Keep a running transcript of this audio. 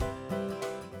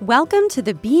Welcome to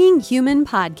the Being Human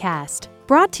podcast,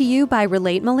 brought to you by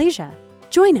Relate Malaysia.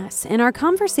 Join us in our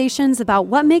conversations about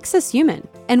what makes us human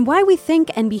and why we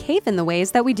think and behave in the ways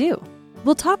that we do.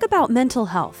 We'll talk about mental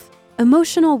health,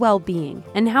 emotional well-being,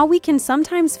 and how we can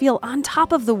sometimes feel on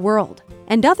top of the world,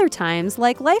 and other times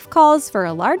like life calls for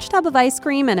a large tub of ice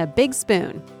cream and a big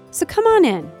spoon. So come on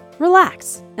in,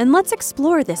 relax, and let's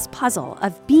explore this puzzle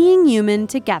of being human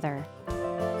together.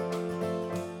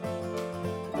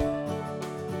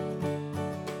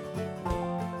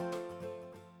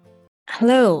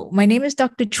 Hello, my name is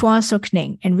Dr. Chua Sok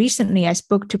Ning, and recently I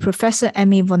spoke to Professor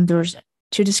Emmy van Deurzen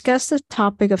to discuss the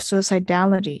topic of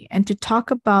suicidality and to talk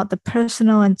about the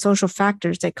personal and social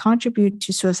factors that contribute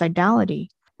to suicidality,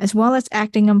 as well as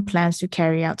acting on plans to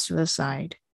carry out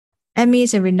suicide. Emmy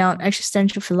is a renowned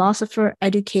existential philosopher,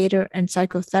 educator, and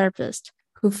psychotherapist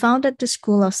who founded the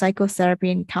School of Psychotherapy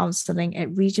and Counseling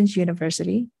at Regent's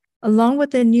University, along with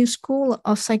the new School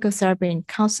of Psychotherapy and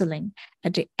Counseling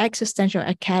at the Existential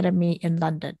Academy in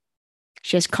London.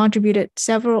 She has contributed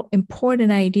several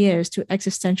important ideas to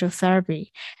existential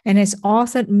therapy and has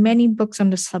authored many books on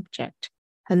the subject,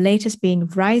 her latest being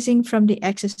Rising from the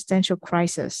Existential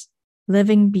Crisis,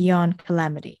 Living Beyond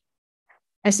Calamity.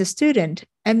 As a student,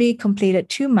 Emmy completed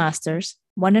 2 masters,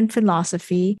 one in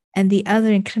philosophy and the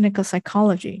other in clinical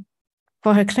psychology.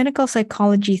 For her clinical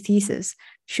psychology thesis,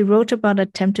 she wrote about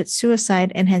attempted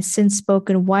suicide and has since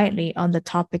spoken widely on the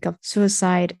topic of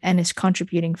suicide and its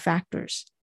contributing factors.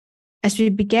 As we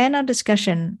began our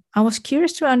discussion, I was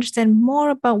curious to understand more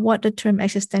about what the term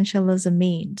existentialism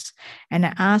means, and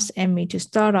I asked Emmy to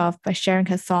start off by sharing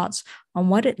her thoughts on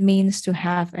what it means to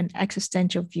have an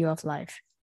existential view of life.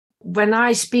 When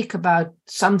I speak about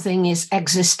something is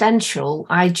existential,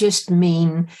 I just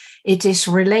mean it is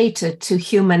related to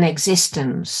human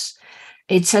existence.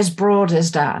 It's as broad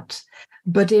as that.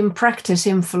 But in practice,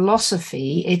 in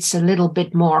philosophy, it's a little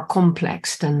bit more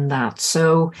complex than that.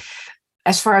 So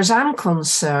as far as I'm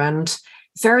concerned,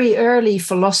 very early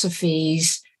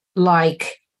philosophies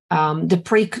like the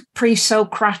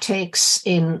pre-Socratics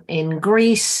in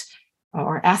Greece,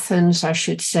 or Athens, I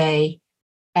should say,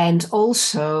 and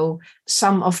also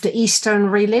some of the Eastern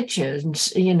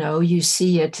religions, you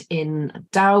see it in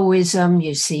Taoism,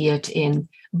 you see it in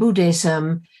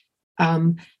Buddhism,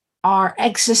 are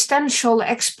existential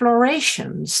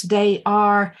explorations. They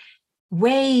are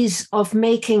ways of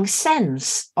making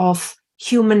sense of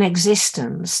human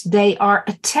existence. They are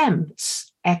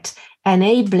attempts at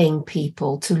enabling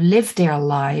people to live their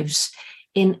lives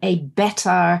in a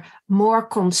better, more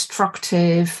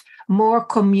constructive, more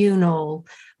communal,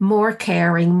 more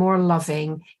caring, more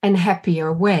loving, and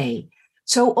happier way.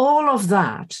 So all of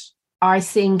that, I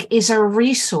think, is a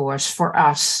resource for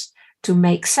us to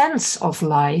make sense of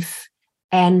life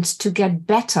and to get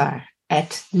better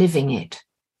at living it.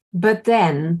 But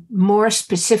then, more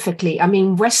specifically,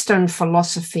 Western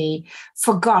philosophy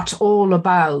forgot all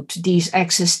about these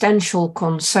existential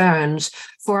concerns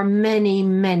for many,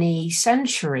 many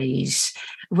centuries.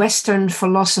 Western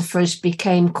philosophers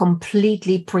became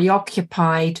completely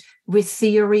preoccupied with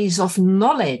theories of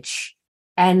knowledge.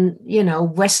 And,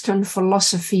 Western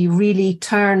philosophy really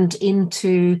turned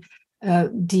into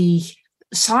the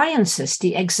sciences,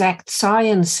 the exact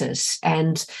sciences.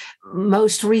 And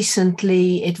most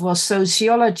recently, it was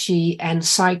sociology and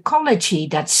psychology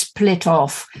that split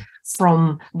off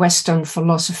from Western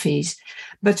philosophies.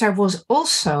 But there was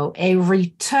also a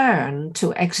return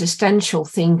to existential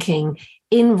thinking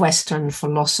in Western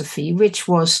philosophy, which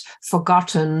was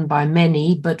forgotten by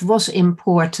many, but was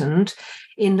important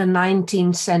in the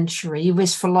 19th century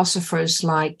with philosophers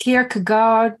like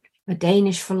Kierkegaard, a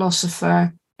Danish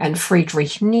philosopher, and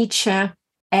Friedrich Nietzsche,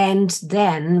 and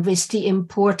then with the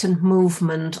important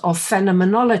movement of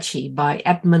phenomenology by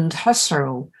Edmund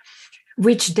Husserl,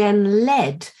 which then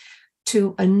led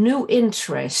to a new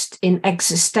interest in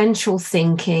existential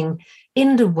thinking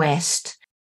in the West,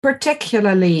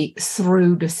 particularly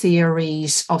through the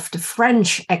theories of the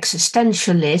French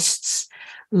existentialists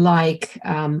like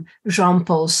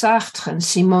Jean-Paul Sartre and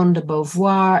Simone de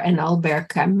Beauvoir and Albert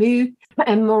Camus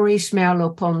and Maurice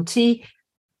Merleau-Ponty,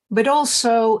 but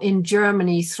also in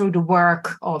Germany through the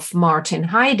work of Martin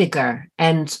Heidegger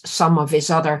and some of his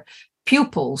other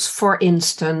pupils, for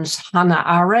instance, Hannah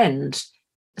Arendt.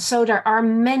 So there are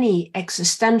many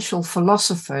existential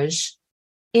philosophers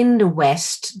in the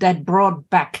West that brought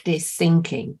back this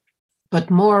thinking. But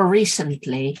more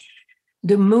recently,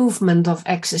 the movement of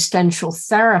existential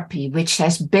therapy, which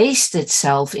has based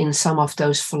itself in some of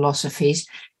those philosophies,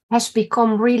 has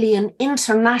become really an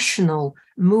international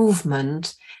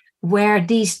movement where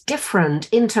these different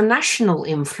international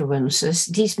influences,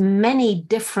 these many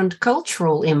different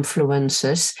cultural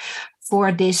influences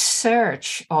for this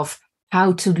search of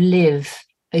how to live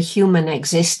a human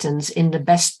existence in the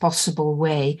best possible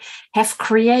way, have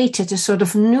created a sort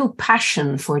of new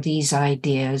passion for these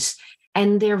ideas.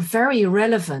 And they're very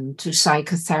relevant to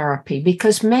psychotherapy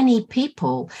because many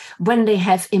people, when they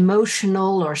have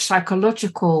emotional or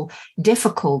psychological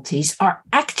difficulties, are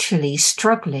actually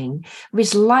struggling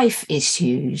with life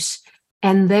issues.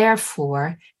 And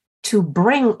therefore, to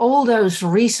bring all those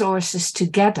resources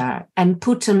together and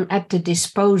put them at the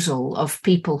disposal of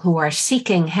people who are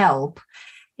seeking help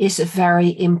is a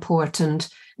very important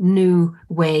new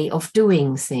way of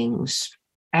doing things.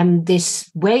 And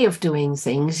this way of doing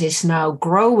things is now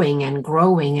growing and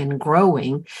growing and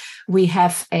growing. We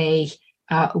have a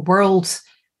World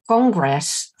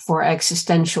Congress for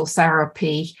Existential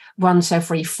Therapy once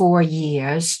every 4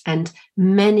 years, and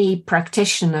many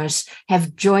practitioners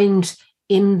have joined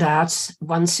in that,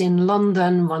 once in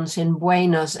London, once in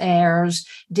Buenos Aires,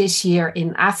 this year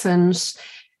in Athens,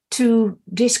 to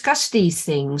discuss these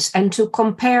things and to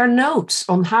compare notes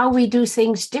on how we do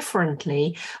things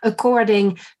differently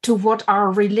according to what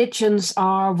our religions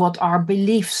are, what our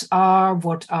beliefs are,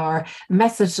 what our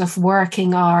methods of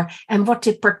working are, and what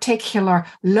the particular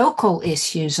local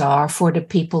issues are for the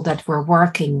people that we're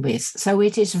working with. So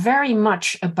it is very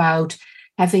much about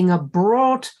having a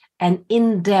broad and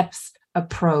in-depth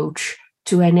approach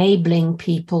to enabling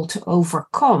people to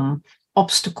overcome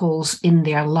obstacles in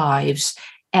their lives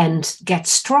and get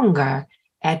stronger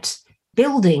at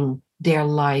building their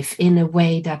life in a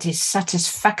way that is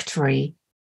satisfactory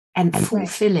and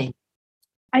fulfilling.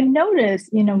 I noticed,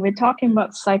 we're talking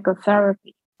about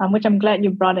psychotherapy, which I'm glad you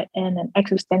brought it in, and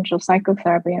existential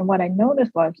psychotherapy. And what I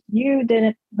noticed was you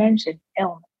didn't mention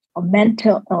illness or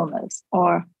mental illness,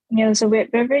 or, so we're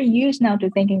very used now to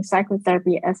thinking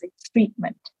psychotherapy as a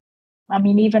treatment. I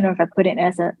mean, even if I put it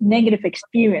as a negative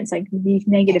experience, like these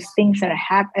negative things that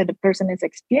the person is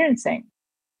experiencing.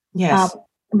 Yes.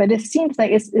 But it seems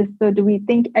like so do we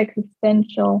think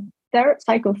existential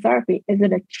psychotherapy, is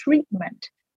it a treatment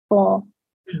for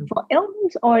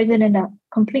illness, or is it in a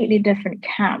completely different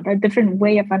camp, a different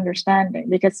way of understanding?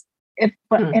 Because if,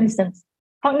 for instance,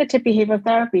 cognitive behavioral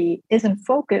therapy isn't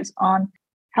focused on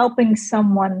helping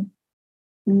someone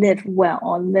live well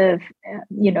or live,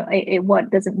 what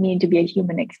does it mean to be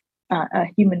a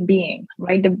human being,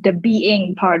 right? The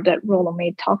being part that Rollo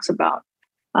May talks about.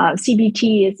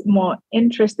 CBT is more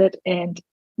interested in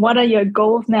what are your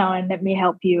goals now, and let me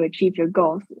help you achieve your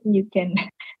goals. You can,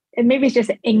 and maybe it's just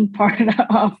an ing part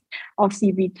of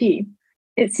CBT.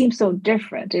 It seems so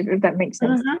different, if that makes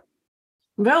sense. Mm-hmm.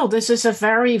 Well, this is a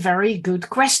very, very good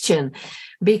question,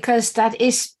 because that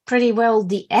is pretty well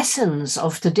the essence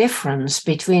of the difference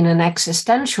between an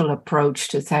existential approach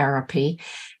to therapy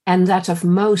and that of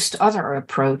most other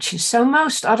approaches. So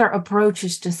most other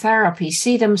approaches to therapy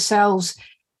see themselves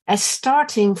as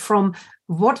starting from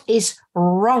what is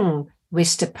wrong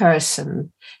with the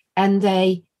person, and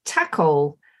they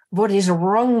tackle what is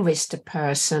wrong with the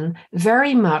person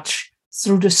very much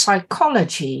through the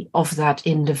psychology of that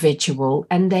individual,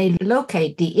 and they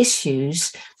locate the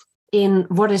issues in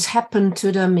what has happened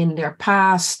to them in their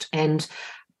past and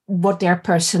what their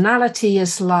personality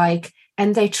is like,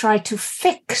 and they try to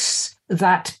fix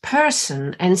that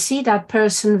person and see that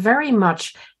person very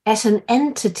much as an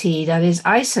entity that is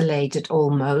isolated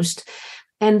almost,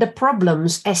 and the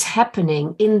problems as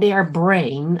happening in their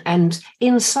brain and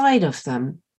inside of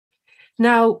them.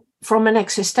 Now, from an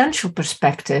existential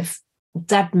perspective,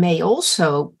 that may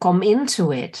also come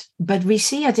into it, but we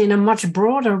see it in a much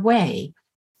broader way.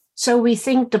 So we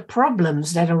think the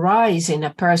problems that arise in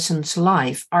a person's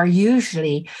life are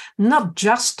usually not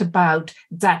just about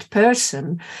that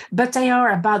person, but they are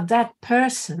about that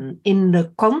person in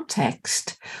the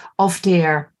context of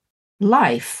their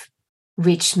life,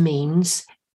 which means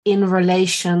in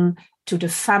relation to the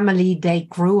family they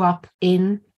grew up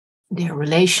in, their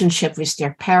relationship with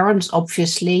their parents,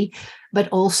 obviously, but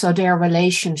also their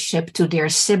relationship to their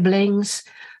siblings,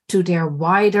 to their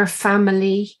wider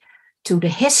family, to the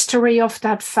history of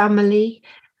that family,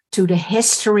 to the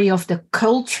history of the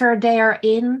culture they are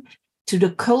in, to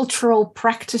the cultural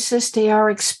practices they are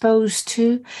exposed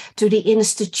to the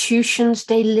institutions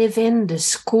they live in, the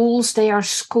schools they are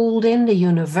schooled in, the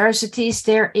universities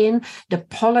they're in, the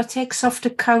politics of the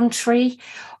country.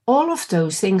 All of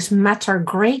those things matter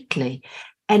greatly.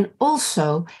 And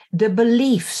also the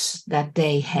beliefs that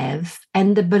they have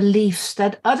and the beliefs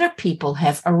that other people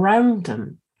have around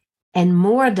them. And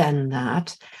more than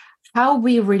that, how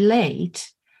we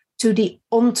relate to the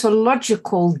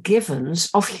ontological givens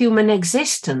of human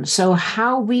existence. So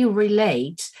how we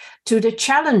relate to the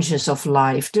challenges of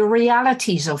life, the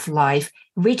realities of life,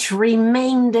 which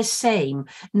remain the same,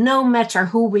 no matter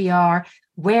who we are,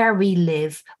 where we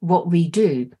live, what we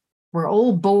do. We're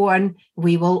all born,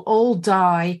 we will all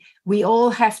die, we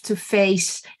all have to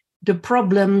face the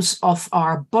problems of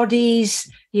our bodies,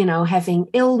 having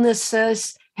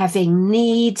illnesses, having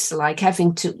needs like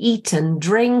having to eat and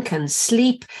drink and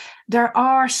sleep. There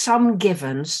are some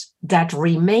givens that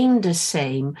remain the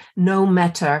same no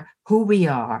matter who we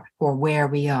are or where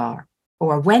we are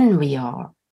or when we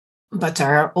are. But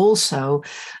there are also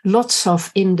lots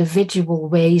of individual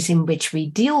ways in which we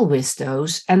deal with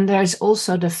those. And there's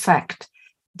also the fact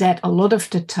that a lot of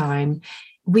the time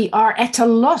we are at a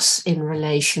loss in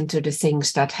relation to the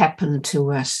things that happen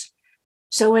to us.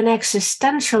 So an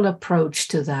existential approach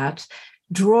to that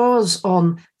draws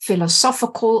on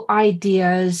philosophical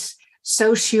ideas,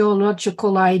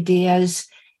 sociological ideas,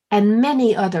 and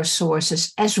many other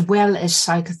sources, as well as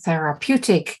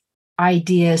psychotherapeutic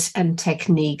ideas and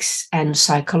techniques and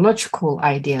psychological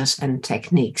ideas and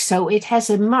techniques. So it has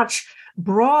a much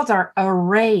broader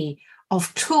array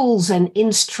of tools and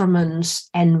instruments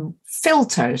and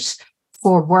filters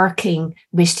for working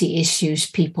with the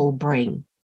issues people bring.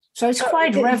 So it's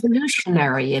quite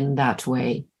revolutionary in that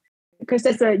way. Because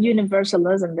there's a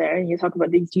universalism there. And you talk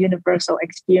about these universal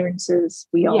experiences.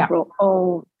 We all grow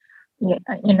old.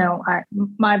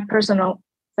 My personal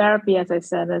therapy, as I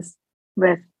said, is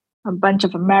with a bunch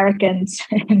of Americans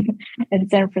in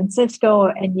San Francisco,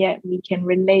 and yet we can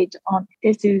relate on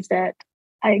issues that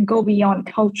go beyond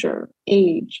culture,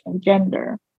 age, and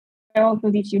gender. There are also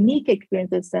these unique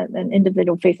experiences that an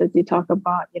individual faces. You talk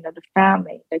about, the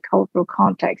family, the cultural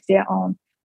context, their own,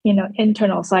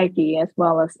 internal psyche, as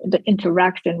well as the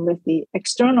interaction with the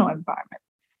external environment.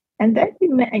 And then,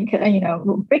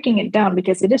 breaking it down,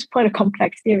 because it is quite a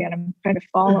complex theory and I'm trying to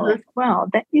follow as well,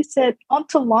 that you said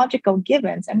ontological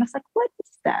givens. And I was like, what is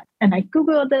that? And I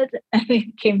Googled it and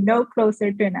it came no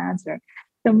closer to an answer.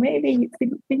 So maybe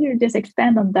could you just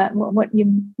expand on that, what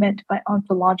you meant by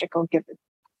ontological givens?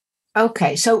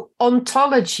 Okay, so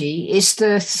ontology is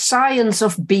the science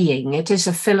of being. It is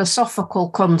a philosophical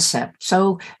concept.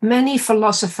 So many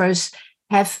philosophers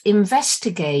have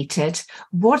investigated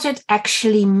what it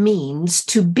actually means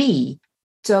to be.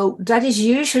 So that is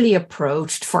usually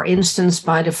approached, for instance,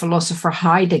 by the philosopher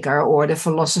Heidegger or the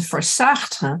philosopher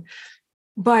Sartre,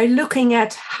 by looking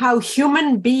at how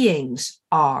human beings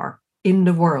are in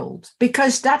the world,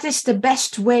 because that is the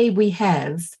best way we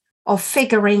have of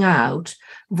figuring out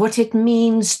what it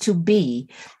means to be,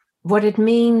 what it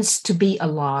means to be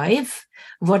alive,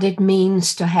 what it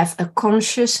means to have a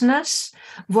consciousness,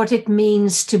 what it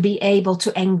means to be able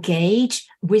to engage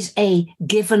with a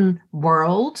given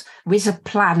world, with a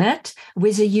planet,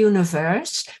 with a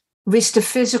universe, with the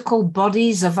physical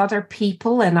bodies of other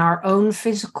people and our own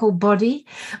physical body,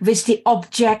 with the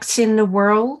objects in the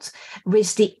world,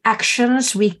 with the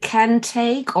actions we can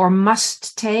take or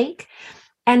must take,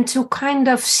 and to kind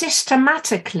of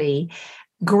systematically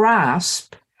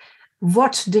grasp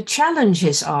what the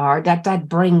challenges are that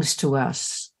brings to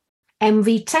us. And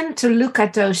we tend to look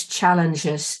at those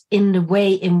challenges in the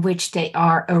way in which they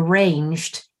are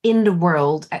arranged in the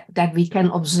world, that we can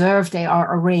observe they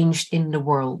are arranged in the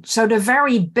world. So the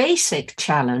very basic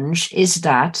challenge is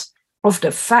that of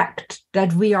the fact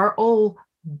that we are all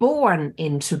born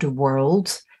into the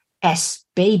world as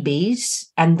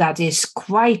babies, and that is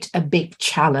quite a big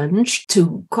challenge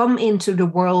to come into the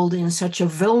world in such a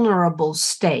vulnerable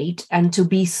state and to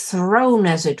be thrown,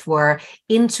 as it were,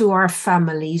 into our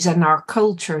families and our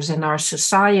cultures and our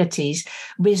societies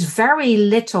with very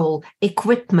little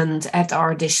equipment at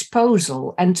our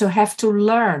disposal, and to have to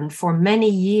learn for many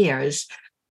years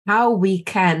how we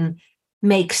can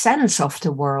make sense of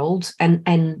the world and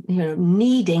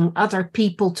needing other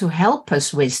people to help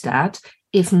us with that.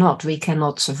 If not, we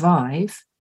cannot survive.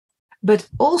 But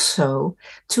also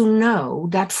to know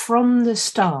that from the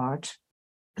start,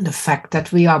 the fact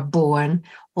that we are born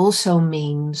also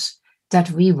means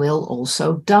that we will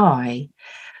also die.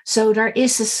 So there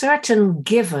is a certain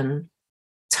given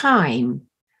time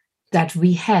that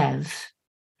we have,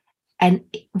 and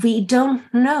we don't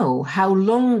know how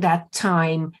long that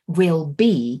time will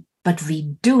be, but we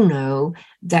do know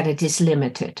that it is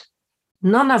limited.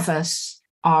 None of us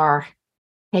are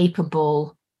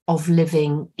capable of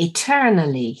living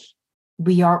eternally.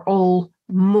 We are all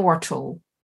mortal,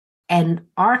 and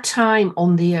our time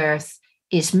on the earth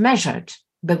is measured,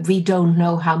 but we don't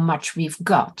know how much we've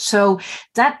got. So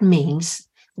that means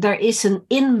there is an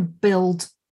inbuilt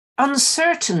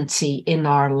uncertainty in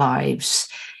our lives.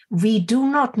 we do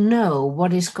not know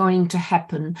what is going to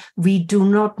happen. We do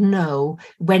not know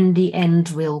when the end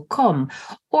will come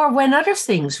or when other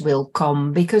things will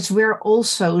come, because we're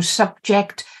also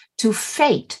subject to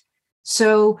fate.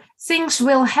 So things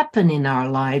will happen in our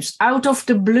lives out of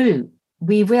the blue.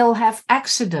 We will have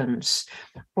accidents,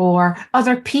 or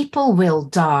other people will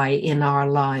die in our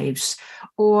lives,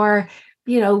 or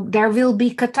there will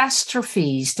be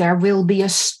catastrophes, there will be a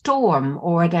storm,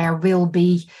 or there will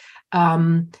be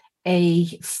a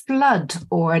flood,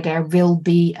 or there will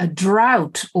be a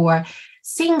drought, or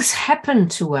things happen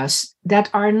to us that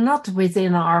are not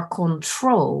within our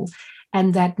control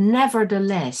and that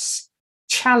nevertheless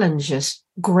challenge us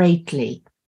greatly.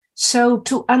 So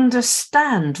to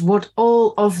understand what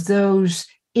all of those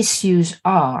issues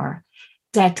are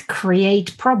that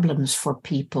create problems for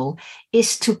people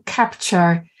is to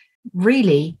capture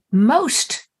really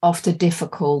most of the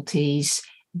difficulties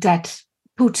that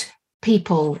put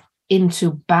people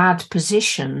into bad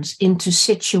positions, into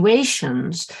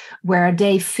situations where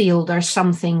they feel there's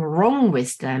something wrong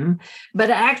with them, but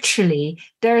actually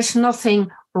there's nothing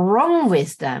wrong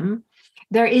with them.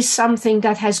 There is something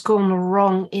that has gone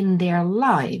wrong in their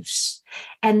lives,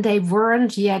 and they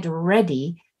weren't yet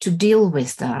ready to deal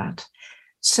with that.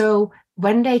 So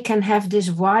when they can have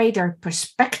this wider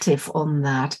perspective on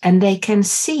that, and they can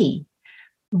see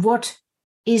what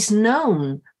is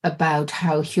known about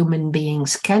how human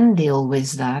beings can deal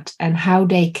with that and how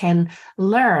they can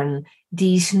learn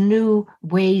these new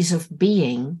ways of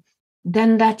being,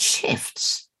 then that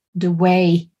shifts the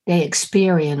way they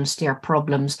experience their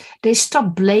problems. They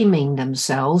stop blaming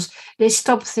themselves. They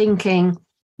stop thinking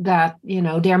that,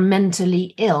 they're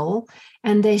mentally ill,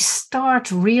 and they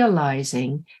start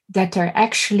realizing that they're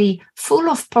actually full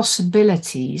of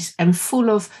possibilities and full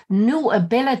of new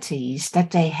abilities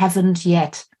that they haven't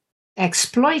yet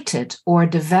exploited or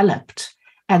developed,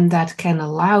 and that can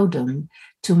allow them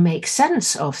to make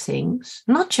sense of things,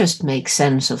 not just make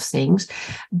sense of things,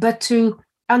 but to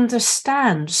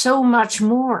understand so much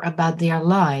more about their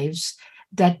lives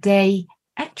that they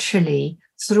actually,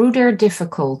 through their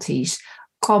difficulties,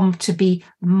 come to be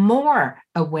more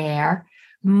aware,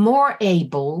 more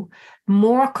able,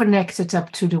 more connected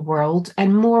up to the world,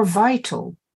 and more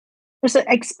vital. There's an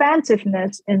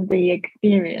expansiveness in the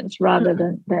experience rather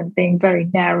than being very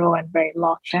narrow and very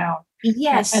locked down.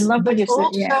 Yes, I love what you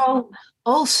said.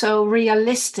 Also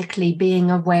realistically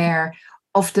being aware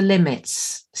of the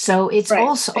limits. So it's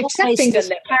also always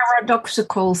this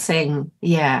paradoxical thing.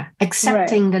 Yeah,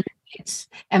 accepting the limits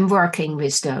and working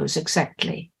with those.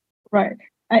 Exactly. Right.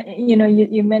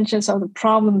 You mentioned some of the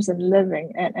problems in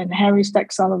living, and Harry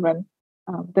Stack Sullivan,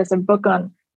 there's a book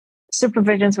on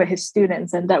supervisions with his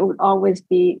students, and that would always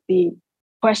be the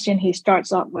question he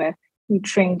starts off with. He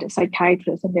trained a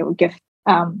psychiatrist, and they would give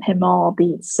him all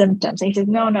the symptoms. And he says,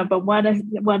 no, but what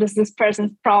is this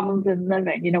person's problems in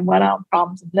living? What are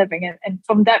problems in living? And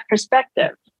from that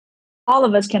perspective, all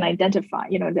of us can identify,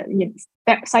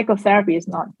 that psychotherapy is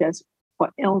not just for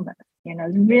illness,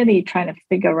 it's really trying to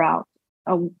figure out,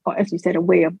 as you said, a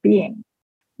way of being.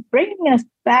 Bringing us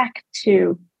back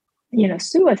to,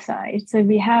 suicide. So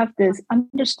we have this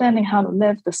understanding how to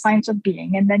live, the science of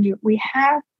being, and then we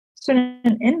have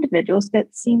certain individuals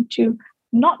that seem to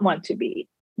not want to be,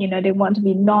 they want to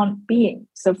be non-being.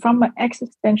 So from an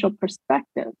existential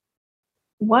perspective,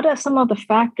 what are some of the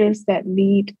factors that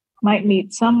might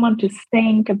lead someone to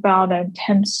think about and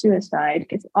attempt suicide?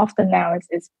 Because often now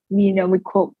we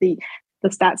quote the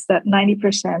stats that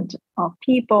 90% of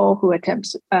people who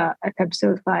attempt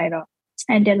suicide or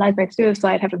end their life by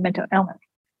suicide have a mental illness.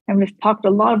 And we've talked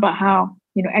a lot about how,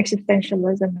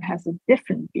 existentialism has a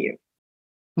different view.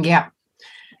 Yeah.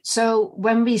 So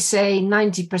when we say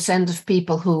 90% of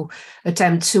people who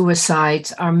attempt suicide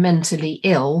are mentally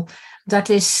ill,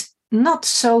 that is not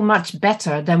so much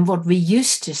better than what we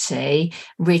used to say,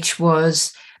 which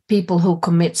was people who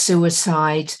commit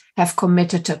suicide have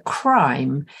committed a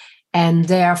crime, and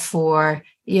therefore,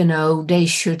 they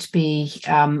should be,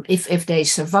 if they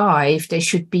survive, they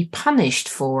should be punished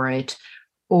for it.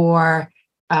 Or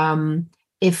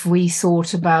if we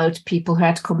thought about people who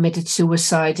had committed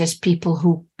suicide as people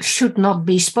who should not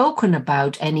be spoken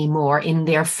about anymore in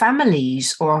their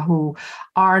families, or who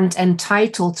aren't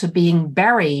entitled to being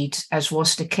buried, as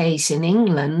was the case in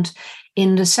England,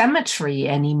 in the cemetery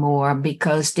anymore,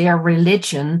 because their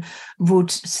religion would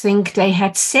think they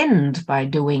had sinned by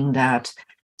doing that.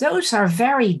 Those are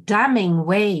very damning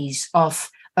ways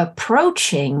of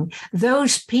approaching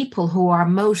those people who are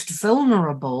most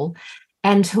vulnerable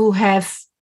and who have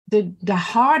the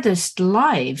hardest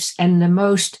lives and the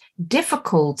most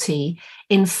difficulty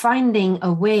in finding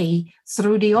a way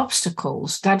through the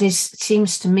obstacles. That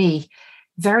seems to me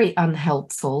very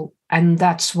unhelpful. And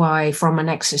that's why, from an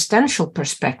existential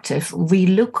perspective, we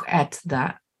look at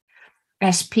that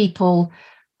as people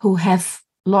who have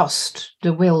lost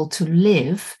the will to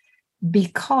live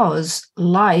because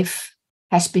life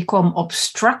has become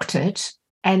obstructed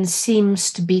and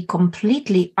seems to be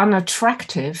completely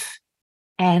unattractive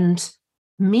and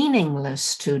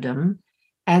meaningless to them.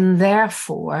 And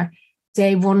therefore,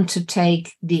 they want to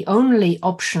take the only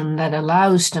option that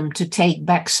allows them to take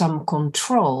back some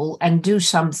control and do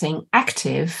something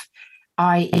active,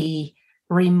 i.e.,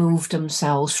 remove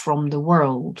themselves from the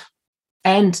world.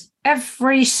 And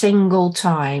every single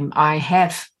time I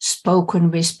have spoken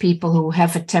with people who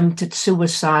have attempted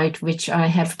suicide, which I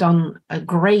have done a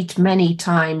great many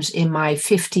times in my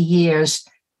 50 years,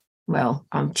 well,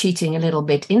 I'm cheating a little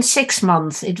bit. In 6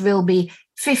 months, it will be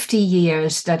 50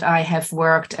 years that I have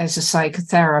worked as a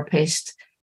psychotherapist.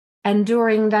 And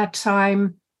during that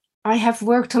time, I have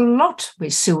worked a lot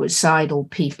with suicidal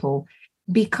people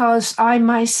because I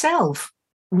myself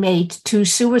made 2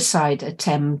 suicide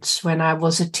attempts when I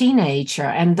was a teenager.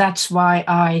 And that's why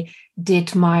I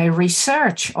did my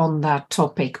research on that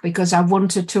topic, because I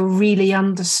wanted to really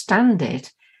understand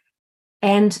it.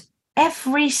 And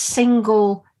every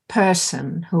single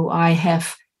person who I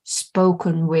have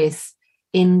spoken with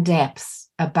in depth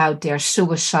about their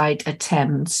suicide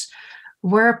attempts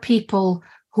were people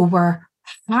who were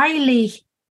highly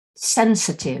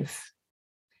sensitive,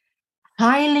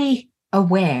 highly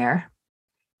aware,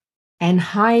 and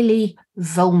highly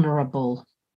vulnerable.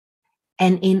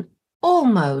 And in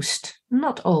almost,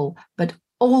 not all, but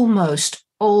almost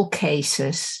all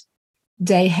cases,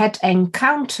 they had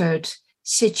encountered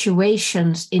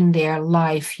situations in their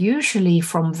life, usually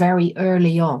from very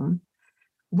early on,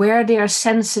 where their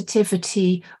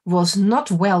sensitivity was not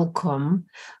welcome,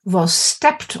 was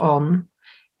stepped on,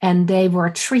 and they were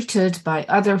treated by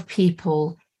other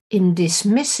people in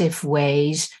dismissive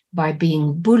ways by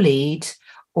being bullied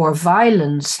or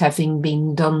violence having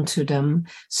been done to them.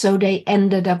 So they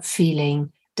ended up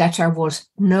feeling that there was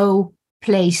no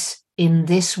place in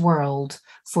this world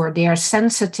for their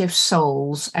sensitive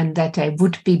souls and that they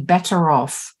would be better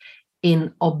off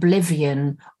in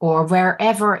oblivion or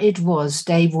wherever it was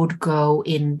they would go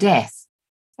in death.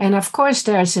 And of course,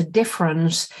 there's a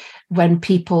difference when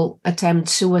people attempt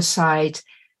suicide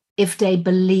if they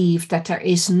believe that there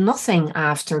is nothing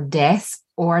after death,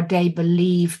 or they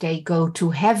believe they go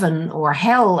to heaven or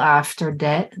hell after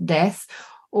death,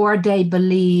 or they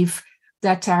believe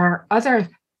that there are other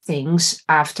things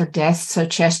after death,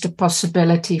 such as the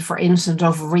possibility, for instance,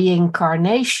 of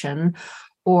reincarnation,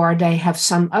 or they have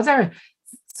some other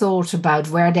thought about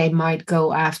where they might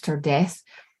go after death.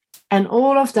 And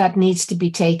all of that needs to be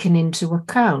taken into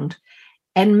account.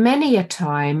 And many a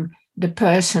time, the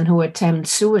person who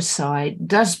attempts suicide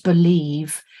does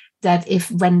believe that if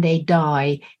when they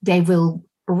die, they will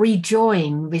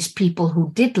rejoin with people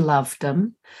who did love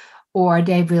them, or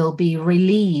they will be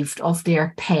relieved of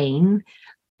their pain,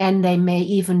 and they may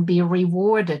even be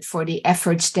rewarded for the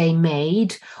efforts they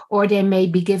made, or they may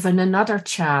be given another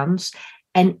chance.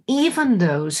 And even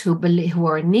those who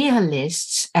are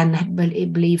nihilists and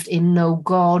believed in no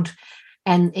God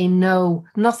and in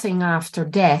nothing after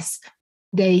death,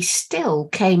 they still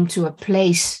came to a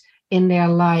place in their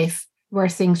life where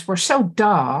things were so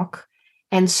dark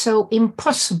and so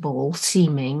impossible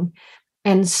seeming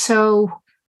and so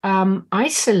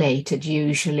isolated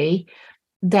usually,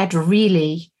 that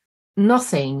really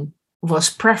nothing was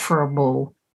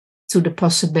preferable to the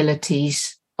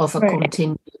possibilities of a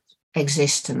continued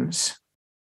existence.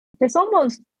 There's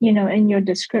almost, in your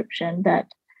description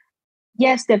that,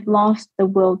 yes, they've lost the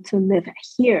will to live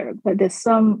here, but there's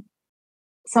some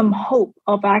hope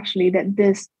of actually that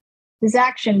this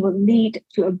action will lead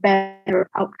to a better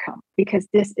outcome, because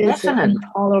this is an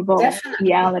intolerable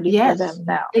reality for them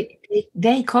now.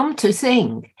 They come to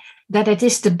think that it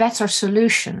is the better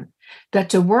solution, that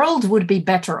the world would be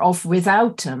better off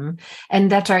without them, and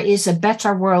that there is a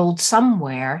better world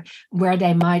somewhere where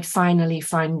they might finally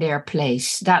find their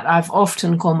place. That I've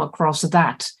often come across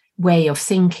that way of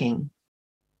thinking.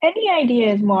 Any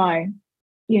ideas why?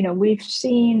 We've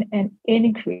seen an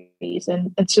increase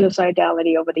in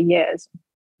suicidality over the years,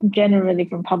 generally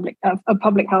from a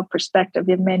public health perspective.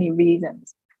 There are many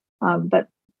reasons. But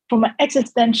from an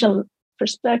existential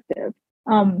perspective,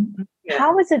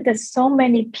 how is it that so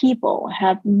many people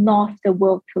have lost the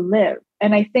will to live?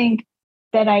 And I think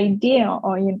that idea,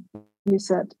 or you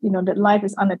said, that life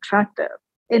is unattractive,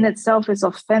 in itself is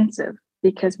offensive,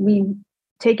 because we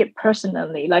take it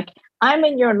personally. Like, I'm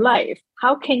in your life.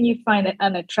 How can you find it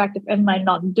unattractive? Am I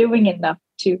not doing enough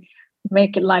to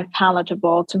make life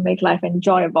palatable, to make life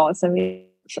enjoyable? So we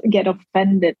get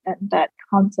offended at that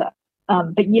concept.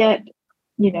 But yet,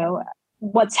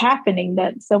 what's happening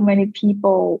that so many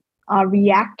people are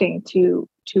reacting to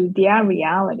their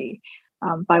reality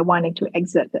by wanting to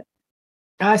exit it.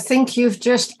 I think you've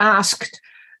just asked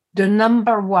the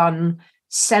number one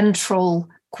central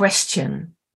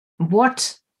question.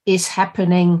 What is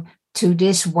happening to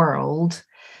this world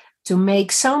to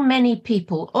make so many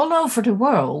people all over the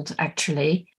world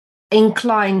actually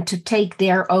inclined to take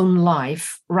their own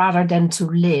life rather than to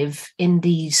live in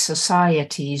these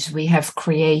societies we have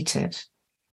created?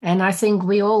 And I think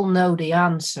we all know the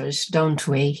answers, don't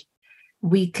we?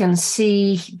 We can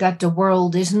see that the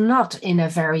world is not in a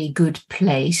very good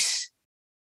place.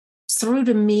 Through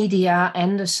the media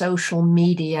and the social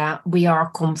media, we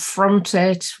are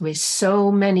confronted with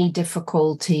so many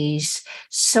difficulties,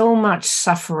 so much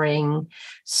suffering,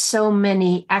 so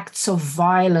many acts of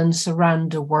violence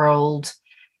around the world,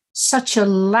 such a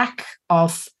lack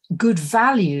of good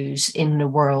values in the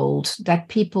world that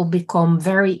people become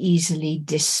very easily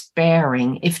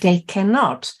despairing if they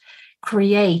cannot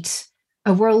create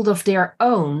a world of their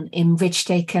own in which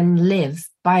they can live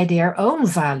by their own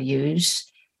values,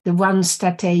 the ones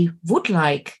that they would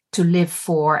like to live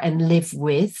for and live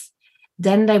with.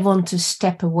 Then they want to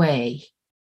step away.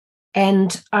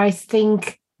 And I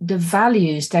think the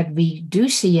values that we do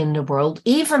see in the world,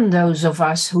 even those of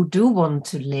us who do want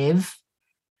to live,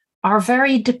 are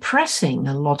very depressing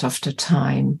a lot of the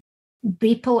time.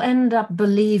 People end up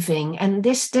believing, and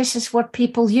this is what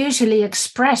people usually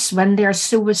express when they're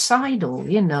suicidal,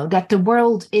 that the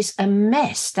world is a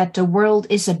mess, that the world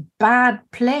is a bad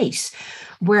place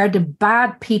where the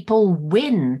bad people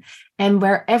win and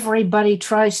where everybody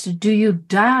tries to do you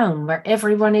down, where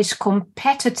everyone is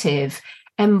competitive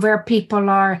and where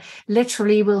people are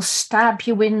literally will stab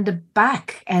you in the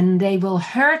back and they will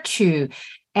hurt you.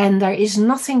 And there is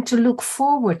nothing to look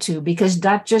forward to because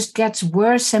that just gets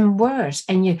worse and worse.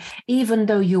 And even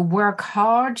though you work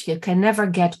hard, you can never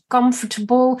get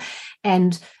comfortable.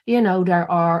 And,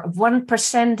 there are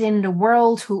 1% in the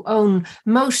world who own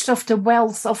most of the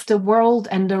wealth of the world,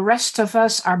 and the rest of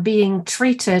us are being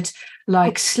treated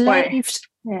like slaves.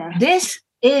 Yeah. This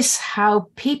is how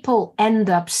people end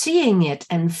up seeing it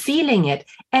and feeling it.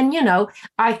 And,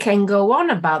 I can go on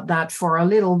about that for a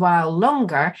little while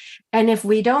longer. And if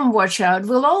we don't watch out,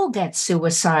 we'll all get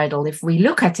suicidal if we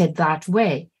look at it that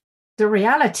way. The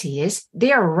reality is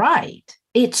they're right.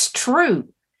 It's true.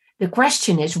 The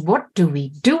question is, what do we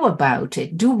do about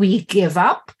it? Do we give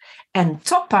up and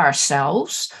top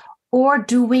ourselves, or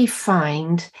do we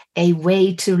find a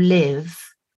way to live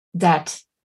that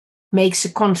makes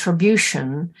a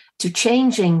contribution to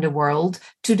changing the world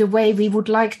to the way we would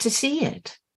like to see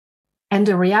it? And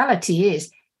the reality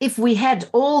is, if we had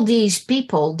all these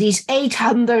people, these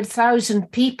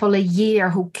 800,000 people a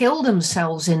year who kill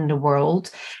themselves in the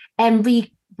world, and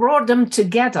we brought them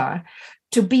together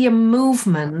to be a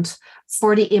movement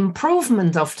for the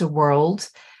improvement of the world,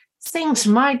 things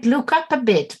might look up a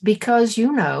bit because,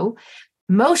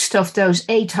 most of those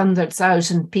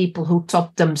 800,000 people who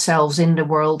top themselves in the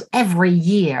world every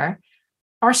year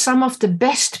are some of the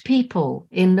best people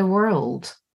in the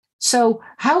world. So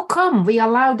how come we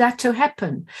allow that to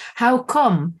happen? How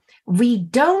come we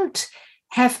don't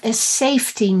have a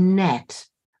safety net,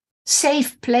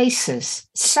 safe places,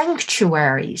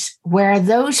 sanctuaries where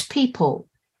those people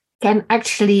can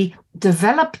actually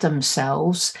develop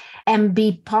themselves and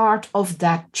be part of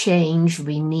that change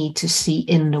we need to see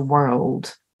in the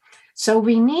world? So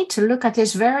we need to look at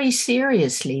this very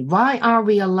seriously. Why are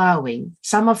we allowing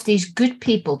some of these good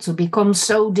people to become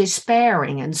so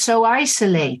despairing and so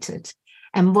isolated?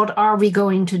 And what are we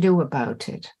going to do about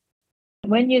it?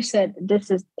 When you said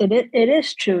it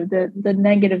is true, the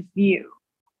negative view,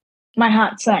 my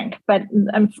heart sank. But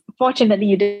unfortunately,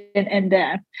 you didn't end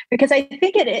there, because I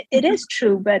think it is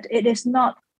true, but it is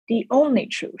not the only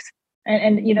truth.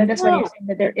 And that's why you're saying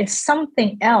that there is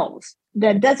something else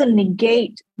that doesn't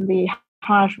negate the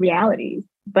harsh realities,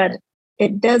 but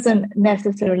it doesn't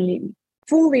necessarily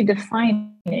fully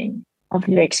defining of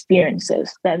your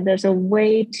experiences. That there's a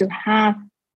way to have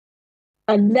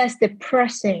a less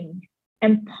depressing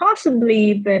and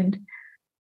possibly even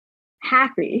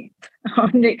happy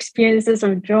on the experiences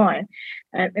of joy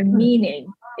and meaning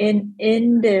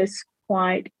in this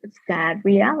quite sad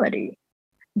reality.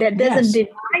 That doesn't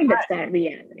deny the sad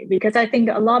reality, because I think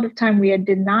a lot of time we are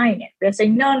denying it. We're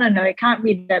saying, no, it can't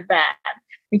be that bad.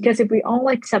 Because if we all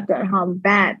accept how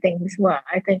bad things were,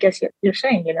 I think as you're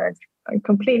saying, I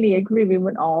completely agree. We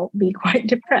would all be quite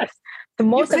depressed. So You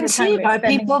most of can the time see we're why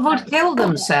spending people would time- kill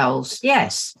themselves.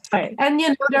 Yes. Right. And,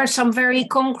 there are some very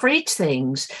concrete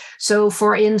things. So,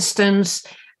 for instance,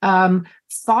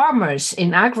 farmers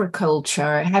in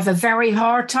agriculture have a very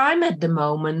hard time at the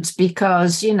moment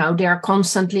because, they're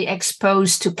constantly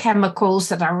exposed to chemicals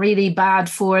that are really bad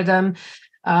for them.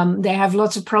 They have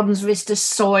lots of problems with the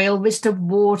soil, with the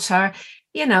water.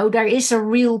 There is a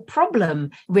real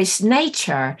problem with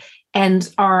nature,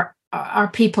 and our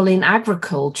people in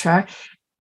agriculture,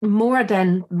 more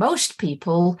than most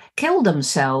people, kill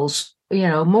themselves,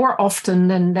 more often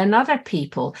than other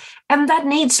people. And that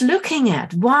needs looking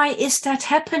at. Why is that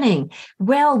happening?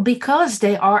 Well, because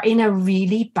they are in a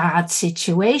really bad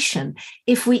situation.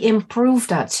 If we improve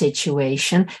that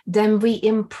situation, then we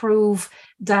improve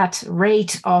that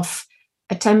rate of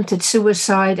attempted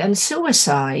suicide and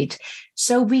suicide.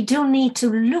 So we do need to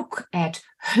look at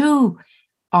who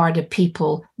are the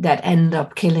people that end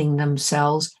up killing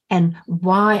themselves and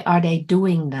why are they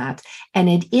doing that. And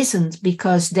it isn't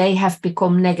because they have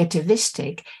become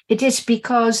negativistic. It is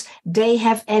because they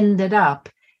have ended up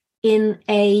in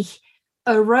a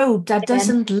road that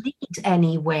doesn't lead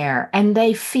anywhere, and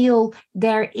they feel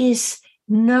there is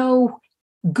no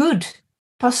good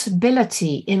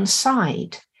possibility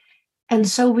inside. And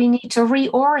so we need to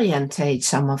reorientate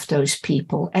some of those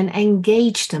people and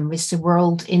engage them with the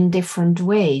world in different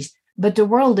ways. But the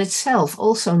world itself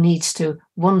also needs to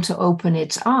want to open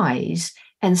its eyes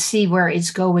and see where it's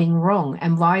going wrong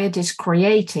and why it is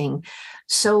creating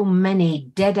so many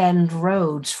dead-end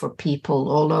roads for people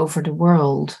all over the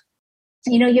world.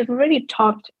 You've already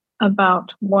talked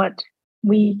about what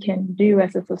we can do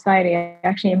as a society.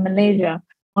 Actually, in Malaysia,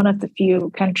 one of the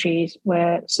few countries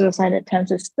where suicide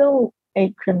attempts is still a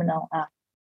criminal act.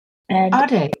 And are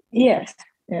they? Yes.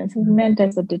 It's meant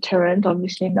as a deterrent,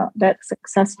 obviously not that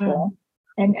successful.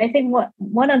 And I think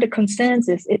one of the concerns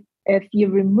is if you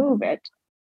remove it,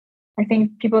 I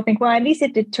think people think, well, at least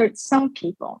it deterred some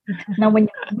people. Now, when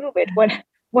you remove it,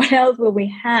 what else will we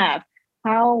have?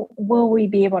 How will we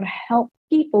be able to help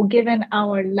people given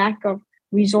our lack of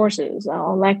resources,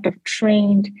 our lack of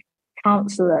trained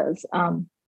counselors? From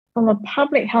a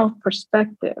public health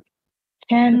perspective,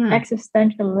 can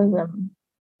existentialism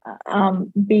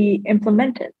be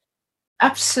implemented?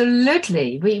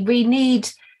 Absolutely. We need,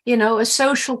 a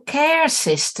social care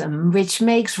system which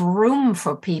makes room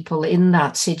for people in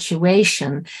that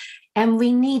situation. And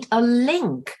we need a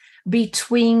link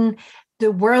between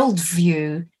the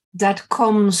worldview that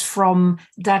comes from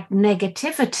that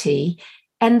negativity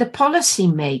and the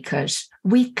policymakers.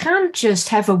 We can't just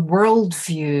have a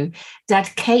worldview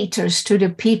that caters to the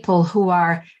people who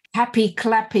are happy,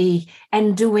 clappy,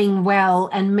 and doing well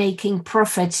and making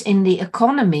profits in the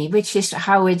economy, which is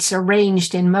how it's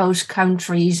arranged in most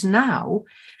countries now,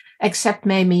 except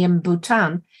maybe in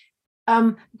Bhutan.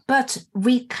 But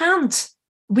we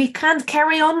can't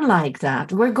carry on like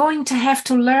that. We're going to have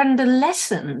to learn the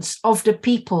lessons of the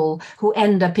people who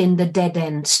end up in the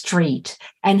dead-end street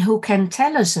and who can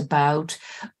tell us about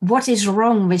what is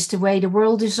wrong with the way the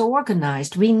world is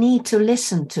organized. We need to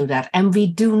listen to that, and we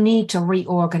do need to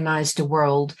reorganize the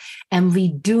world, and we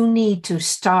do need to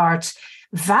start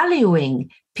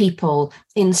valuing people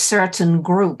in certain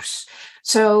groups.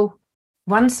 So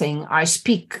one thing I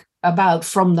speak about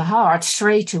from the heart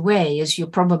straight away, as you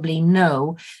probably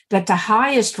know, that the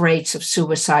highest rates of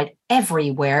suicide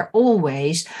everywhere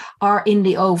always are in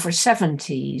the over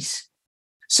 70s.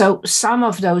 So some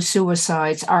of those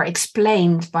suicides are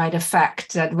explained by the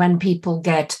fact that when people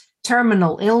get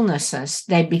terminal illnesses,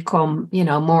 they become,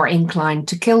 more inclined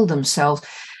to kill themselves.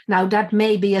 Now, that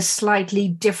may be a slightly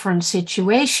different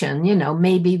situation.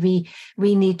 Maybe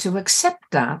we need to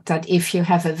accept that if you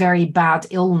have a very bad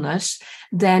illness,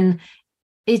 then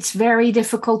it's very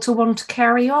difficult to want to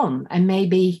carry on. And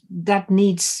maybe that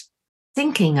needs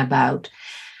thinking about.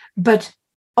 But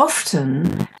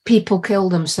often people kill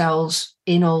themselves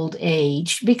in old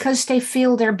age because they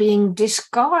feel they're being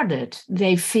discarded.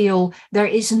 They feel there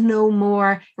is no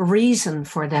more reason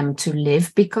for them to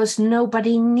live because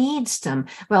nobody needs them.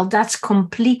 Well, that's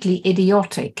completely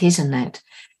idiotic, isn't it?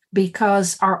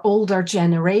 Because our older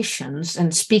generations,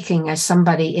 and speaking as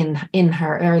somebody in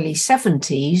her early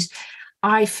 70s,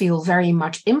 I feel very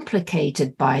much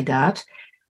implicated by that.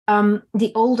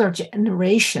 The older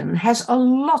generation has a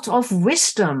lot of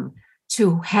wisdom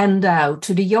to hand out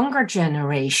to the younger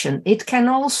generation. It can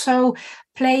also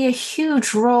play a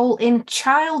huge role in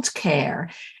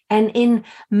childcare and in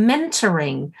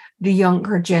mentoring the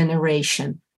younger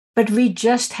generation. But we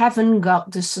just haven't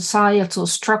got the societal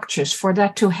structures for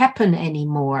that to happen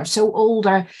anymore. So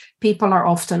older people are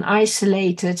often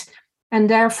isolated. and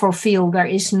therefore feel there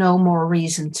is no more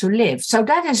reason to live. So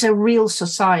that is a real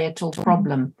societal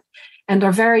problem. And there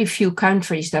are very few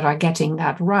countries that are getting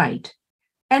that right.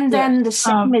 And then the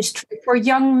same is true for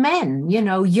young men. You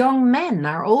know, young men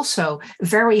are also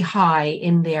very high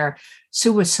in their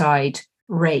suicide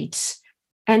rates.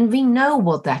 And we know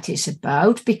what that is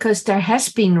about because there has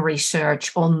been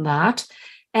research on that.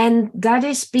 And that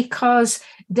is because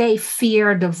they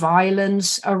fear the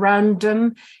violence around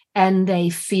them, and they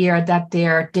fear that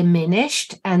they're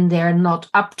diminished and they're not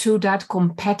up to that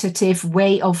competitive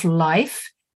way of life.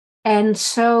 And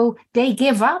so they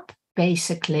give up,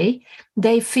 basically.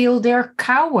 They feel they're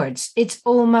cowards. It's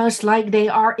almost like they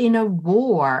are in a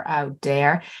war out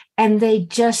there and they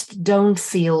just don't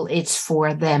feel it's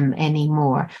for them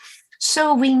anymore.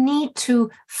 So we need to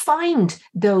find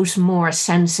those more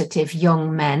sensitive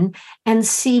young men and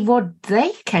see what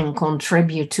they can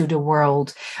contribute to the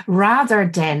world, rather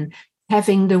than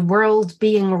having the world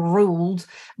being ruled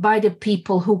by the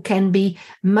people who can be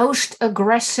most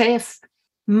aggressive,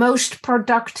 most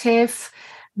productive,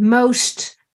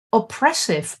 most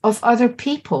oppressive of other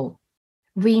people.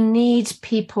 We need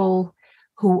people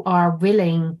who are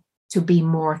willing to be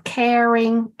more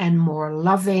caring and more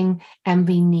loving, and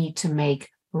we need to make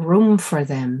room for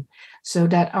them so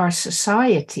that our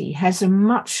society has a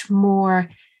much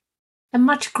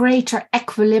greater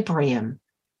equilibrium.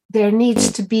 There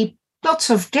needs to be lots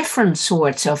of different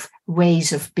sorts of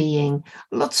ways of being,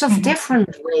 lots of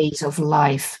different ways of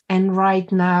life. And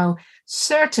right now,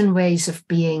 certain ways of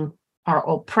being are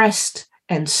oppressed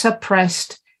and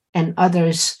suppressed, and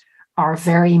others are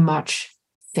very much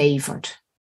favored.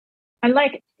 And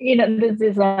like, this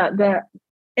is the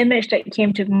image that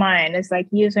came to mind is like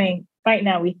using, right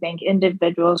now we think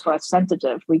individuals who are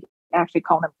sensitive, we actually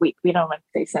call them weak. We don't want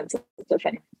to say sensitive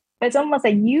anymore. But it's almost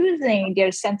like using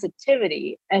their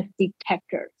sensitivity as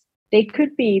detectors. They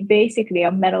could be basically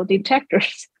a metal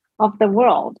detectors of the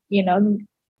world,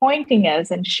 pointing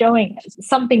us and showing us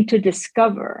something to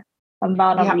discover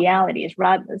about our realities,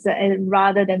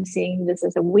 rather than seeing this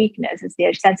as a weakness. It's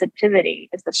their sensitivity,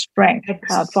 it's the strength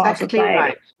for our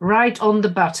society. Right on the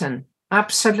button.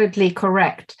 Absolutely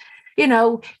correct.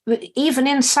 Even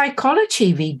in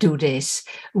psychology, we do this.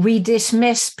 We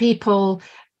dismiss people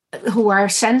who are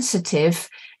sensitive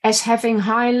as having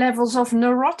high levels of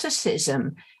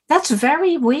neuroticism. That's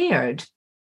very weird.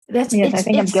 I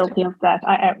think I'm guilty of that.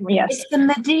 Yes. It's the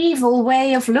medieval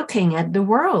way of looking at the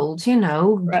world,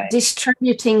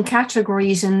 distributing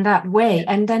categories in that way,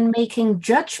 and then making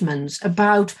judgments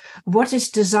about what is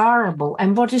desirable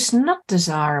and what is not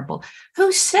desirable.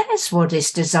 Who says what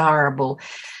is desirable?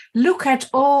 Look at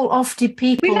all of the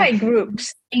people. We like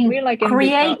groups. We like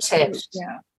creative.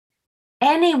 Yeah.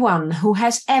 Anyone who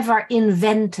has ever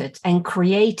invented and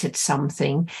created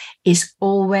something is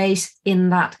always in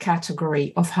that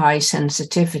category of high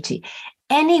sensitivity.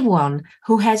 Anyone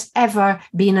who has ever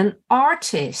been an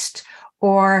artist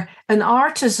or an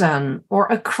artisan or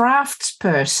a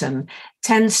craftsperson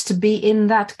tends to be in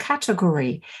that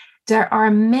category. There are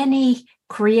many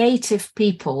creative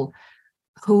people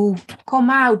who come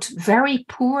out very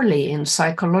poorly in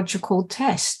psychological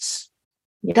tests.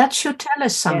 That should tell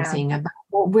us something about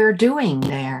what we're doing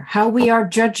there, how we are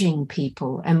judging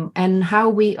people, and how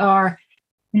we are,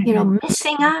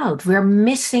 missing out. We're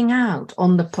missing out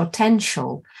on the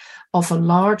potential of a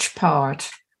large part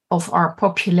of our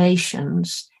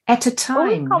populations at a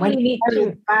time when we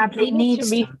badly need to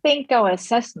rethink our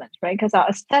assessments, right? Because our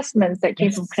assessments that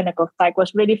came from clinical psych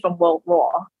was really from World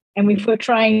War. And we were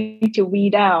trying to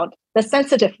weed out the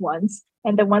sensitive ones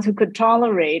and the ones who could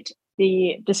tolerate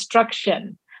the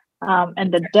destruction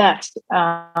and the death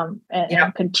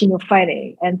and continue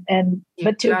fighting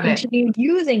but to continue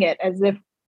using it as if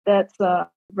that's a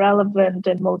relevant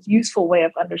and most useful way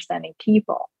of understanding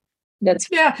people. That's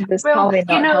probably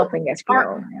not helping us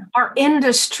grow. Our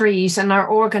industries and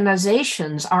our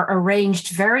organizations are arranged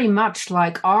very much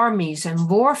like armies and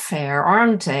warfare,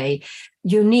 aren't they?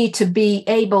 You need to be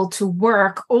able to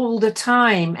work all the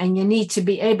time, and you need to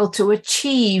be able to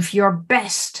achieve your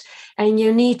best, and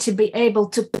you need to be able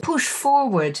to push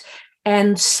forward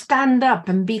and stand up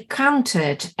and be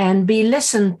counted and be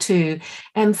listened to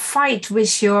and fight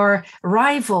with your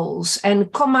rivals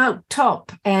and come out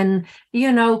top and,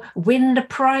 win the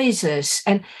prizes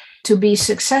and to be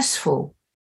successful.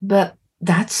 But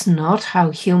that's not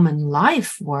how human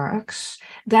life works.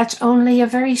 That's only a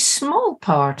very small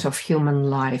part of human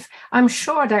life. I'm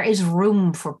sure there is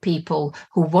room for people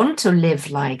who want to live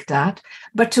like that,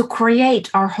 but to create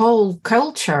our whole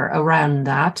culture around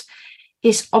that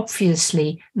is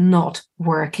obviously not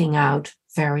working out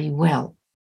very well.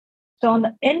 So on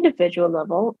the individual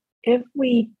level, if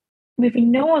we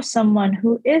know of someone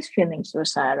who is feeling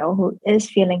suicidal, who is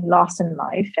feeling lost in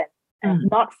life and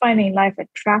not finding life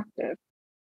attractive,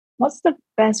 what's the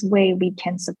best way we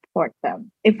can support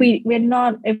them? If we're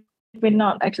not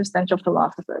existential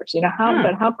philosophers,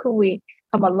 how could we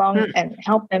come along and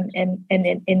help them in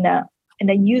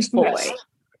a useful way?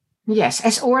 Yes,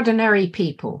 as ordinary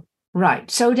people.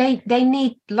 Right. So they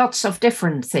need lots of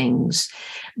different things.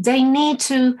 They need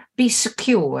to be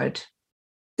secured.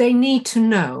 They need to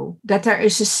know that there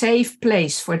is a safe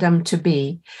place for them to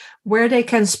be, where they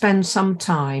can spend some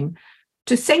time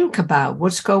to think about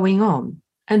what's going on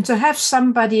and to have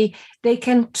somebody they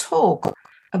can talk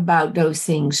about those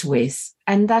things with.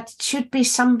 And that should be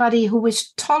somebody who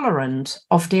is tolerant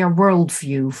of their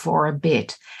worldview for a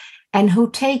bit and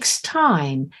who takes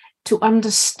time to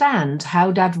understand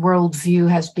how that worldview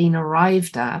has been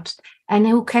arrived at, and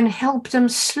who can help them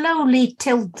slowly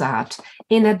tilt that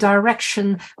in a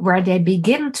direction where they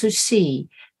begin to see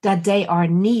that they are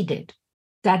needed,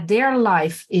 that their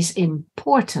life is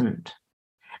important,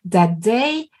 that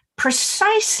they,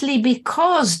 precisely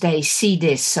because they see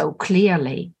this so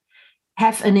clearly,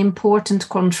 have an important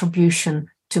contribution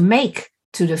to make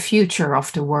to the future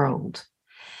of the world.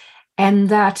 And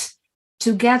that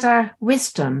together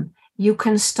with them, you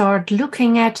can start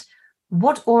looking at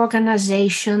what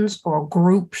organizations or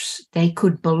groups they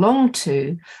could belong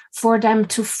to for them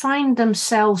to find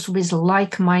themselves with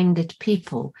like-minded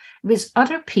people, with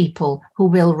other people who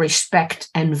will respect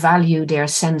and value their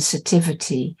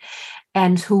sensitivity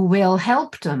and who will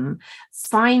help them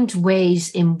find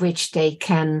ways in which they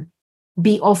can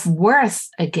be of worth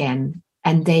again,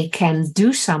 and they can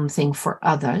do something for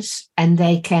others, and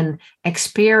they can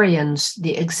experience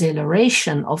the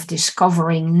exhilaration of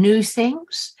discovering new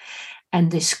things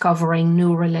and discovering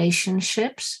new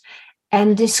relationships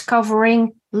and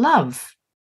discovering love.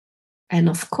 And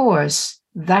of course,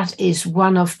 that is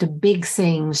one of the big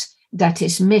things that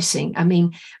is missing. I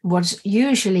mean, what's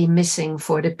usually missing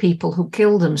for the people who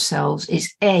kill themselves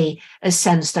is a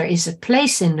sense there is a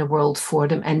place in the world for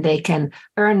them and they can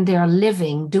earn their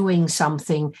living doing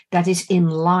something that is in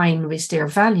line with their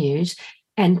values.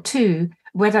 And two,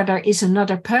 whether there is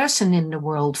another person in the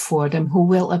world for them who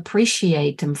will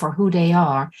appreciate them for who they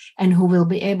are and who will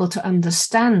be able to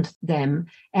understand them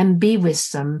and be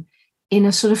with them in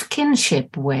a sort of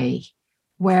kinship way,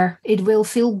 where it will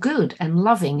feel good and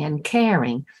loving and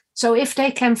caring. So if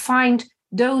they can find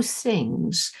those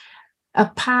things, a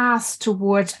path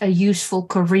towards a useful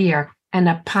career and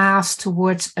a path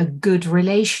towards a good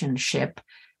relationship,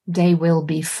 they will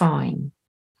be fine.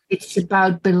 It's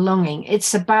about belonging.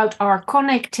 It's about our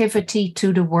connectivity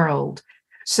to the world.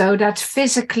 So that's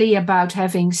physically about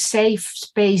having safe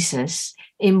spaces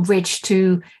in which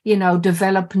to,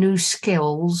 develop new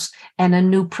skills and a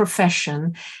new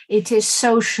profession. It is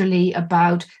socially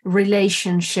about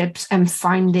relationships and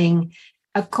finding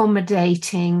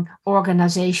accommodating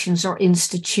organizations or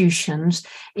institutions.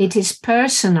 It is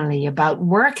personally about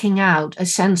working out a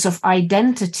sense of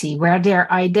identity where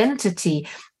their identity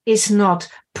is not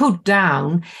put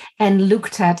down and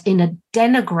looked at in a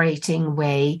denigrating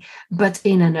way, but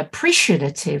in an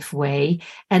appreciative way,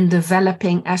 and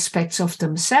developing aspects of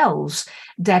themselves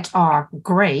that are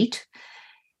great.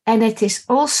 And it is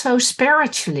also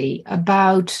spiritually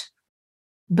about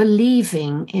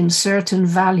believing in certain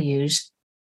values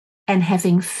and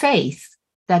having faith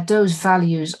that those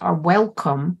values are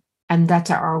welcome and that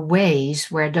there are ways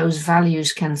where those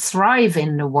values can thrive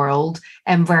in the world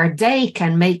and where they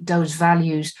can make those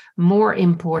values more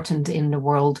important in the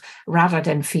world rather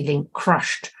than feeling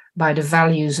crushed by the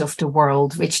values of the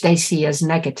world, which they see as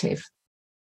negative.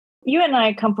 You and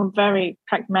I come from very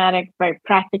pragmatic, very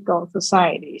practical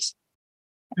societies.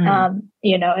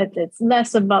 It's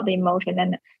less about the emotion.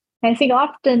 And I think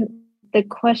often the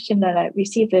question that I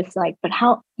receive is like, but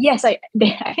how? Yes, I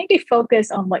think they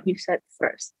focus on what you said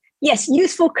first. Yes,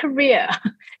 useful career.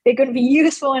 They're going to be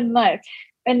useful in life.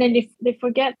 And then they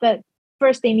forget that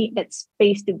first they need that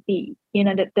space to be,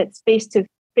 that space to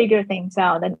figure things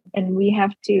out. And we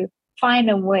have to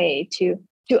find a way to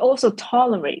also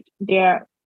tolerate their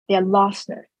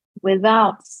lostness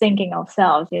without sinking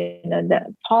ourselves,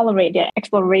 tolerate their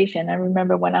exploration. I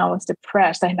remember when I was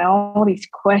depressed, I had all these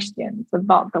questions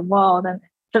about the world and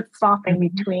just stopping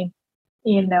between,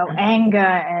 anger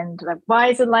and like, why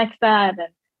is it like that? And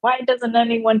why doesn't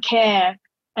anyone care?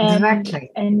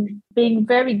 Exactly. And being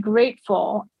very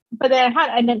grateful. But then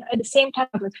at the same time,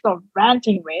 like sort of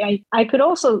ranting way, I could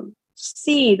also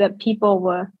see that people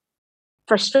were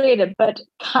frustrated, but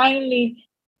kindly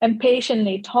and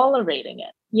patiently tolerating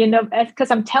it,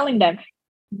 because I'm telling them,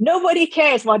 nobody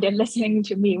cares while they're listening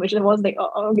to me, which was like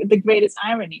the greatest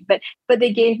irony. But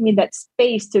they gave me that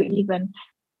space to even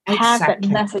have that Exactly.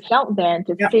 message out there and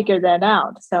to Yeah. figure that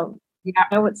out. So Yeah.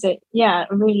 I would say, yeah,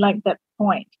 I really like that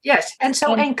point. Yes. And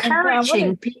so And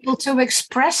encouraging people to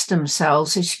express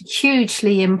themselves is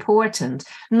hugely important,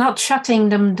 not shutting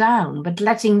them down, but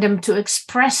letting them to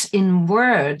express in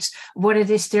words what it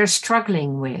is they're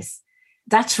struggling with.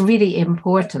 That's really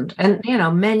important. And,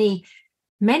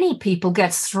 many people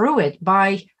get through it by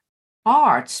the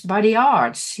arts,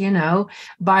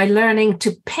 by learning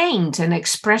to paint and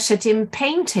express it in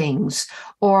paintings,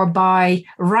 or by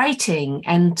writing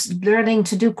and learning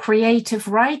to do creative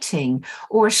writing,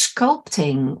 or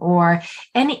sculpting, or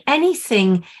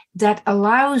anything that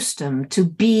allows them to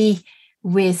be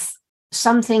with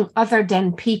something other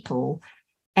than people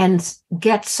and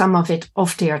get some of it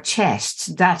off their chests.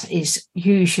 That is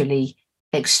usually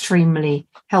extremely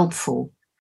helpful.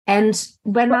 And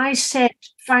when I said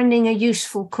finding a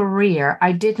useful career,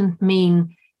 I didn't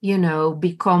mean,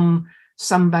 become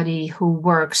somebody who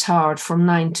works hard from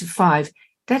 9 to 5.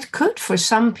 That could, for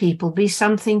some people, be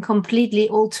something completely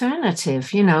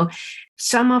alternative.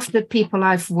 Some of the people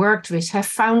I've worked with have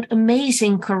found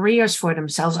amazing careers for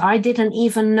themselves I didn't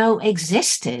even know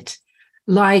existed,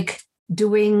 like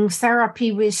doing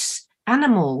therapy with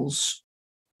animals.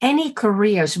 Any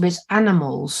careers with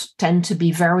animals tend to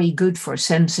be very good for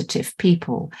sensitive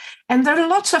people. And there are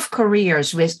lots of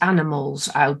careers with animals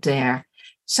out there.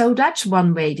 So that's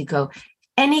one way to go.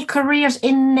 Any careers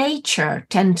in nature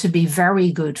tend to be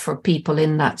very good for people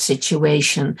in that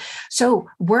situation. So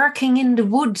working in the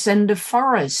woods and the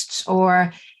forests,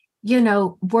 or,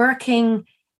 working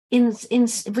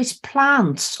with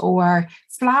plants or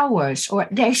flowers, or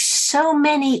there's so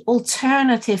many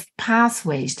alternative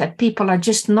pathways that people are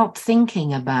just not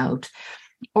thinking about,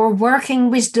 or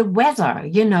working with the weather,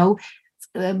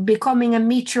 becoming a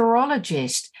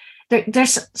meteorologist.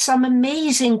 There's some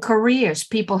amazing careers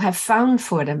people have found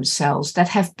for themselves that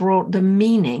have brought them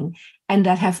meaning and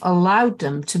that have allowed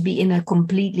them to be in a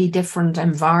completely different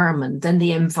environment than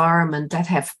the environment that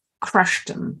have crushed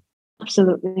them.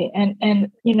 Absolutely.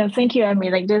 And thank you,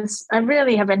 Emmy. Like this, I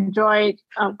really have enjoyed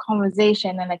our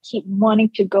conversation and I keep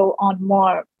wanting to go on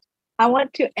more. I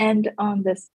want to end on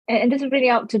this, and this is really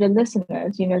out to the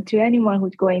listeners, to anyone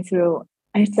who's going through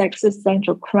an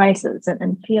existential crisis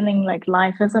and feeling like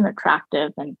life isn't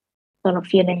attractive and sort of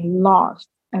feeling lost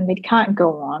and they can't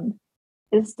go on.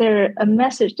 Is there a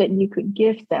message that you could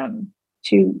give them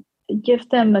to give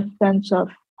them a sense of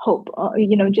hope, or,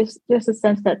 just a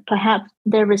sense that perhaps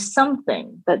there is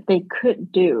something that they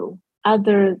could do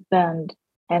other than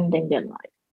ending their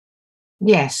life?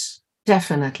 Yes,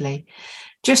 definitely.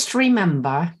 Just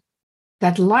remember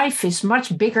that life is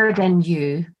much bigger than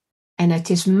you, and it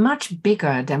is much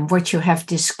bigger than what you have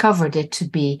discovered it to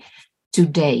be to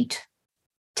date.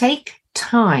 Take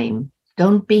time.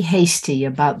 Don't be hasty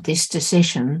about this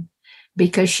decision,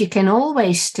 because you can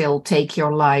always still take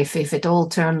your life if it all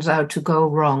turns out to go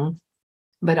wrong.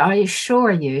 But I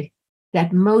assure you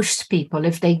that most people,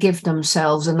 if they give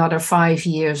themselves another 5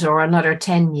 years or another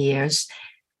 10 years,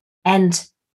 and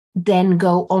then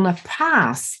go on a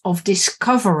path of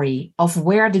discovery of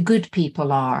where the good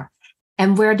people are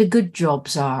and where the good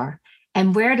jobs are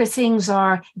and where the things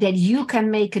are that you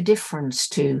can make a difference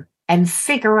to, and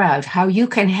figure out how you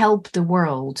can help the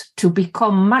world to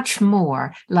become much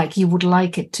more like you would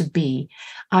like it to be,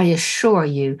 I assure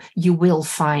you, you will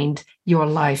find your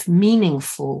life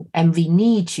meaningful. And we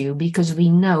need you because we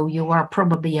know you are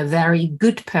probably a very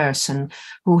good person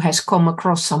who has come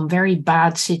across some very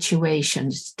bad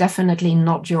situations. It's definitely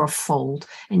not your fault,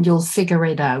 and you'll figure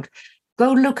it out.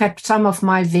 Go look at some of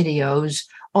my videos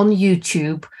on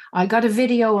YouTube. I got a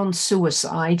video on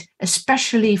suicide,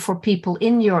 especially for people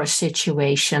in your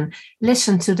situation.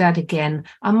 Listen to that again.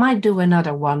 I might do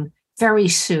another one very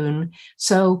soon.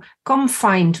 So come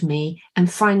find me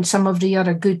and find some of the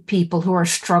other good people who are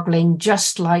struggling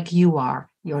just like you are.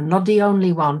 You're not the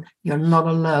only one. You're not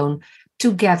alone.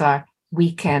 Together,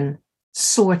 we can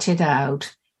sort it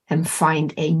out and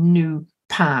find a new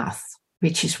path,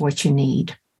 which is what you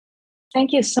need.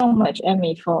 Thank you so much,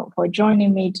 Emmy, for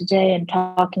joining me today and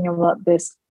talking about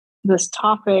this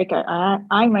topic.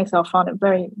 I myself found it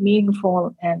very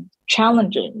meaningful and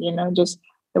challenging, just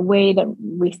the way that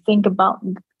we think about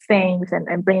things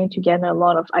and bringing together a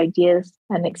lot of ideas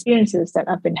and experiences that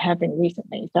I've been having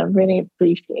recently. So I really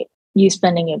appreciate you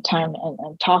spending your time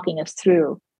and talking us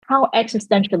through how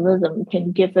existentialism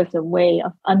can give us a way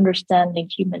of understanding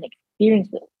human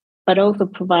experiences, but also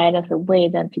provide us a way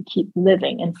then to keep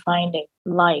living and finding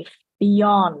life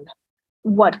beyond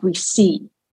what we see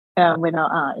with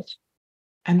our eyes.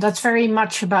 And that's very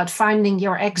much about finding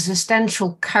your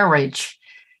existential courage.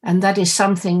 And that is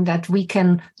something that we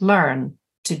can learn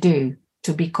to do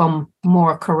to become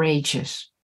more courageous.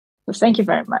 So thank you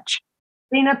very much. It's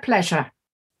been a pleasure.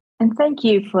 And thank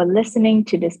you for listening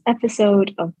to this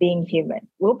episode of Being Human.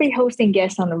 We'll be hosting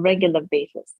guests on a regular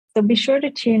basis, so be sure to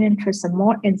tune in for some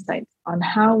more insights on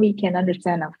how we can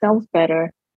understand ourselves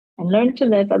better and learn to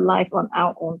live a life on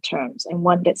our own terms and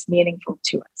one that's meaningful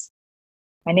to us.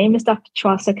 My name is Dr.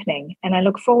 Chua Kning, and I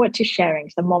look forward to sharing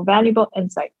some more valuable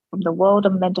insights from the world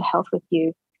of mental health with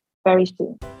you very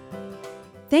soon.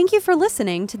 Thank you for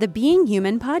listening to the Being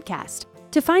Human podcast.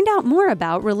 To find out more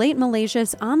about Relate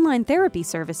Malaysia's online therapy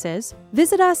services,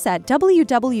 visit us at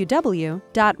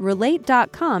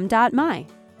www.relate.com.my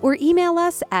or email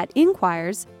us at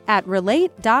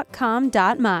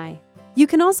inquires@relate.com.my. You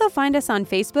can also find us on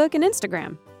Facebook and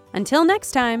Instagram. Until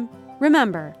next time,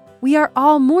 remember, we are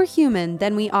all more human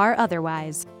than we are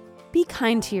otherwise. Be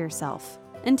kind to yourself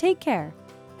and take care.